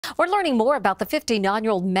We're learning more about the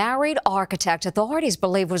 59-year-old married architect authorities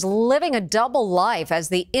believe was living a double life as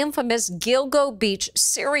the infamous Gilgo Beach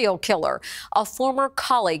serial killer. A former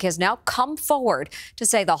colleague has now come forward to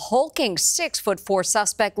say the hulking 6'4"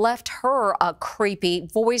 suspect left her a creepy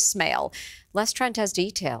voicemail. Les Trent has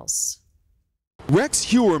details. Rex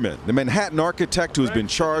Heuermann, the Manhattan architect who has been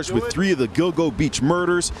charged with 3 of the Gilgo Beach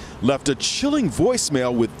murders, left a chilling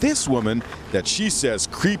voicemail with this woman that she says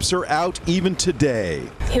creeps her out even today.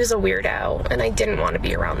 He was a weirdo, and I didn't want to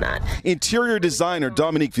be around that. Interior designer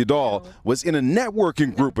Dominique Vidal was in a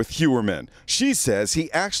networking group with Heuermann. She says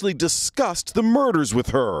he actually discussed the murders with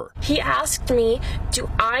her. He asked me, do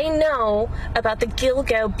I know about the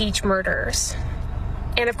Gilgo Beach murders?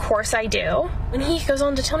 And of course I do. And he goes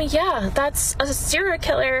on to tell me, yeah, that's a serial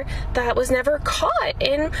killer that was never caught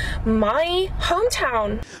in my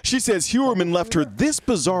hometown. She says Heuermann left her this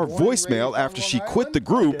bizarre voicemail after she quit the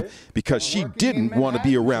group because she didn't want to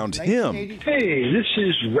be around him. Hey, this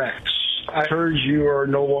is Rex. I heard you are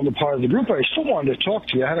no longer part of the group. I still wanted to talk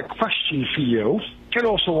to you. I had a question for you. I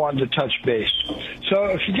also wanted to touch base. So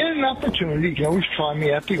if you get an opportunity, you can always try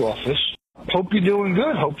me at the office. Hope you're doing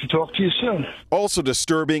good. Hope to talk to you soon. Also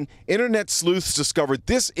disturbing, internet sleuths discovered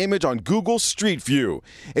this image on Google Street View.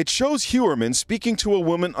 It shows Heuermann speaking to a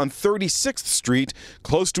woman on 36th Street,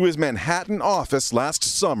 close to his Manhattan office last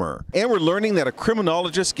summer. And we're learning that a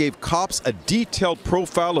criminologist gave cops a detailed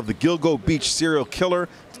profile of the Gilgo Beach serial killer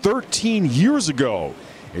 13 years ago.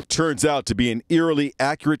 It turns out to be an eerily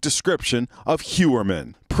accurate description of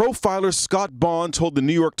Heuermann. Profiler Scott Bond told the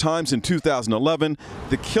New York Times in 2011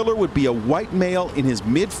 the killer would be a white male in his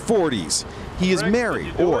mid-40s. He is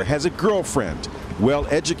married or has a girlfriend,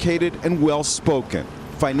 well-educated and well-spoken,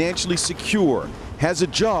 financially secure, has a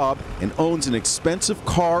job, and owns an expensive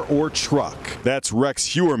car or truck. That's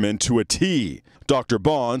Rex Heuermann to a T. Dr.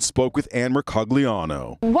 Bond spoke with Anne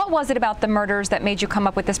Mercogliano. What was it about the murders that made you come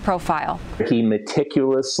up with this profile? He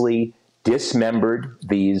meticulously dismembered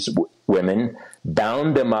these women,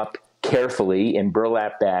 bound them up carefully in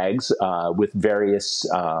burlap bags with various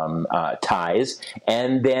ties,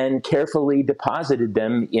 and then carefully deposited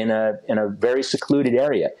them in a very secluded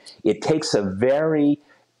area. It takes a very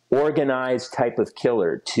organized type of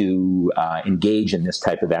killer to engage in this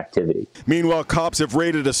type of activity. Meanwhile, cops have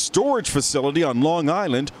raided a storage facility on Long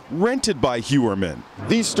Island rented by Heuermann.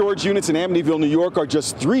 These storage units in Amityville, New York are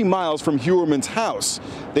just 3 miles from Heuermann's house.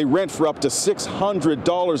 They rent for up to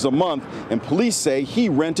 $600 a month, and police say he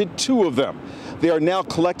rented 2 of them. They are now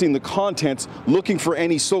collecting the contents, looking for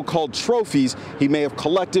any so-called trophies he may have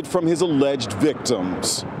collected from his alleged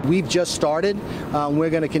victims. We've just started. We're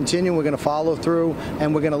going to continue. We're going to follow through,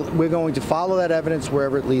 and we're going to follow that evidence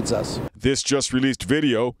wherever it leads us. This just released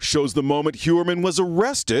video shows the moment Heuermann was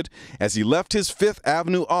arrested as he left his Fifth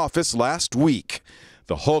Avenue office last week.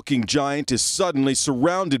 The hulking giant is suddenly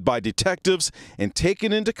surrounded by detectives and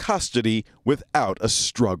taken into custody without a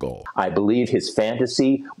struggle. I believe his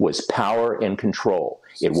fantasy was power and control.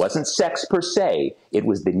 It wasn't sex per se, it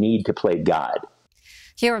was the need to play God.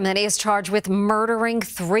 Heuermann is charged with murdering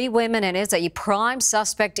 3 women and is a prime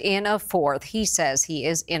suspect in a 4th. He says he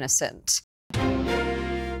is innocent.